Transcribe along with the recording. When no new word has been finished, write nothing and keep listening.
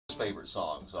favorite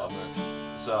song. So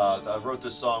I wrote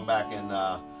this song back in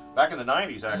the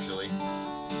 '90s, actually,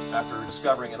 after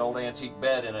discovering an old antique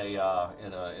bed in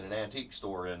an antique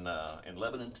store in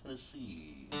Lebanon,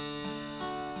 Tennessee.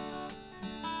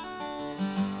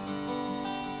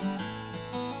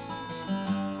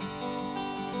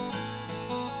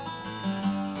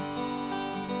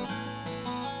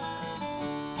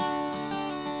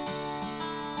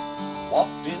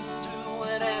 Walked into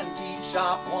an antique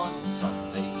shop one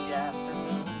Sunday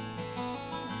afternoon.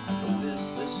 I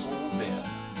noticed this old bed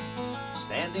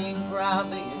standing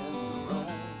proudly in the room.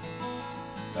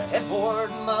 The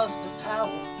headboard must have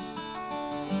towered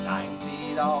 9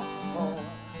 feet off the floor.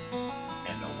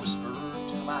 And I whispered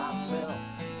to myself,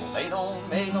 well, they don't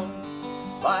make them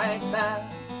like that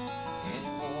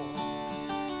anymore.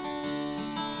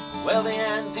 Well, the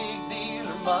antique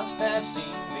dealer must have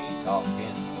seen me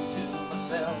talking to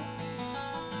myself,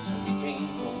 so he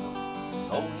came over,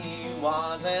 though he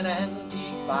was an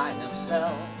antique by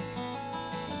himself.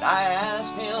 And I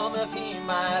asked him if he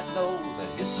might know the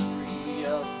history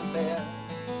of the bed,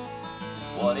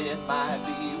 what it might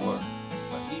be worth,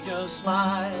 but he just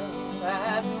smiled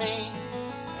at me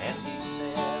and he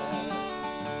said,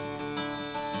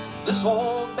 this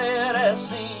old bed has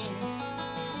seen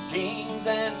kings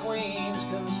and queens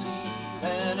conceive,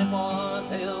 and it was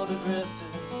held adrift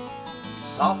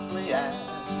softly as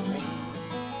a dream.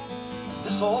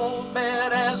 This old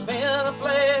bed has been a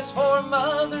place for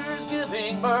mothers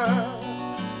giving birth.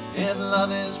 If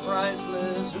love is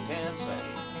priceless, who can say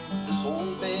this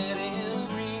old bed is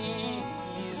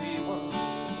really worth?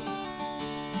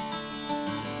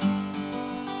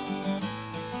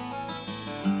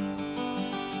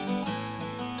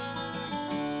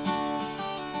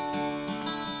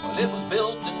 Well, it was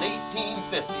built in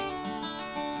 1850,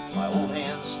 my old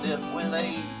hand stiff with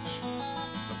age,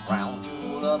 the crown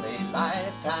jewel of a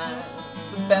lifetime,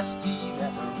 the best he'd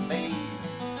ever made.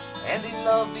 And he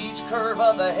loved each curve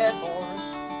of the headboard,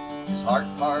 his heart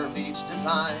carved each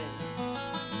design.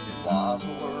 It was a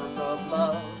work of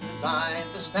love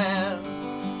designed to stand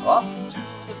up to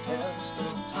the test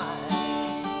of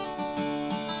time.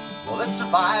 Well, it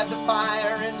survived a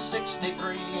fire in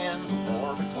 '63 and the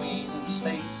war between the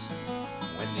states.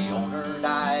 When the owner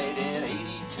died in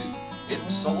 '82, it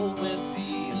was sold with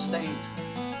the estate,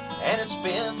 and it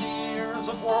spent the years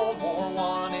of World War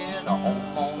I in a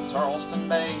home on Charleston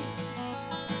Bay.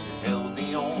 It held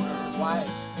the owner's wife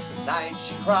the night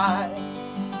she cried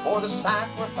for the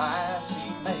sacrifice he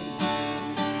made.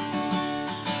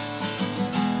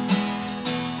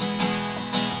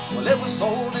 Well, it was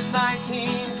sold in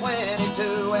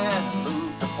 1922 and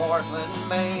moved to Portland,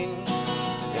 Maine.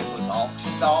 It was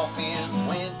auctioned off in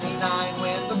 '29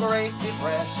 when the Great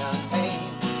Depression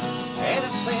came, and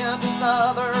it sent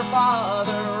another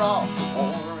father off to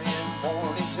war in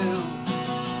 '42.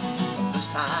 But this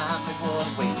time it was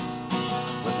waiting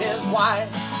with his wife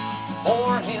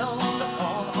for him to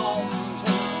come home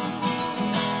to.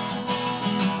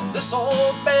 This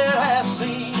old bed has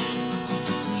seen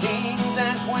kings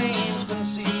and queens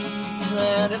conceive,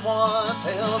 and it once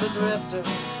held a drifter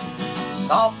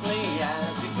softly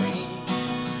as he dreamed.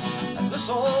 And this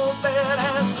old bed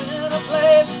has been a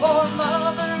place for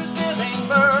mothers giving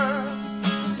birth.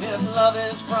 If love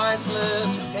is priceless,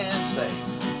 you can say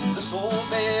this old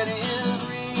bed is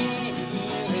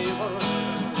really worth.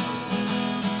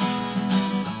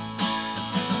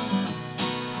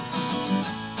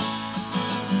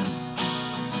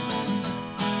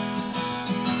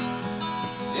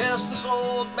 Yes, this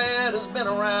old bed has been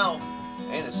around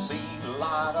and it's seen a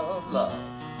lot of love.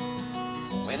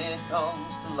 But when it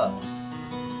comes to love,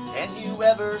 can you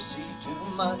ever see too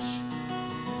much?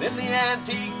 Then the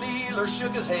antique dealer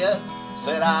shook his head,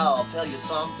 said, I'll tell you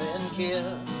something, kid.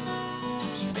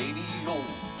 She may be old,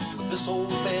 but this old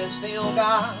bed still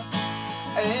got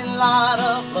a lot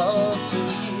of love to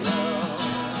give.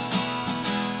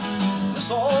 This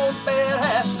old bed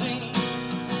has seen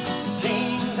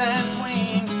kings and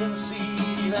queens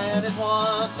conceive, and it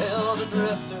once held a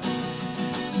drifter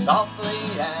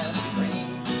softly as he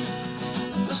dreamed.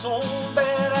 This old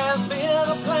bed has been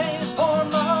a place for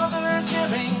mothers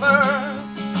giving birth.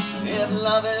 If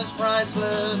love is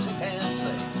priceless, who can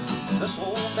say this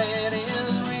old bed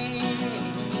is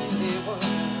really worth?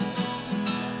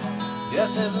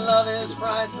 Yes, if love is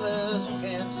priceless, who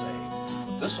can say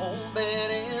this old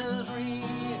bed is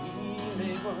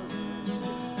really worth?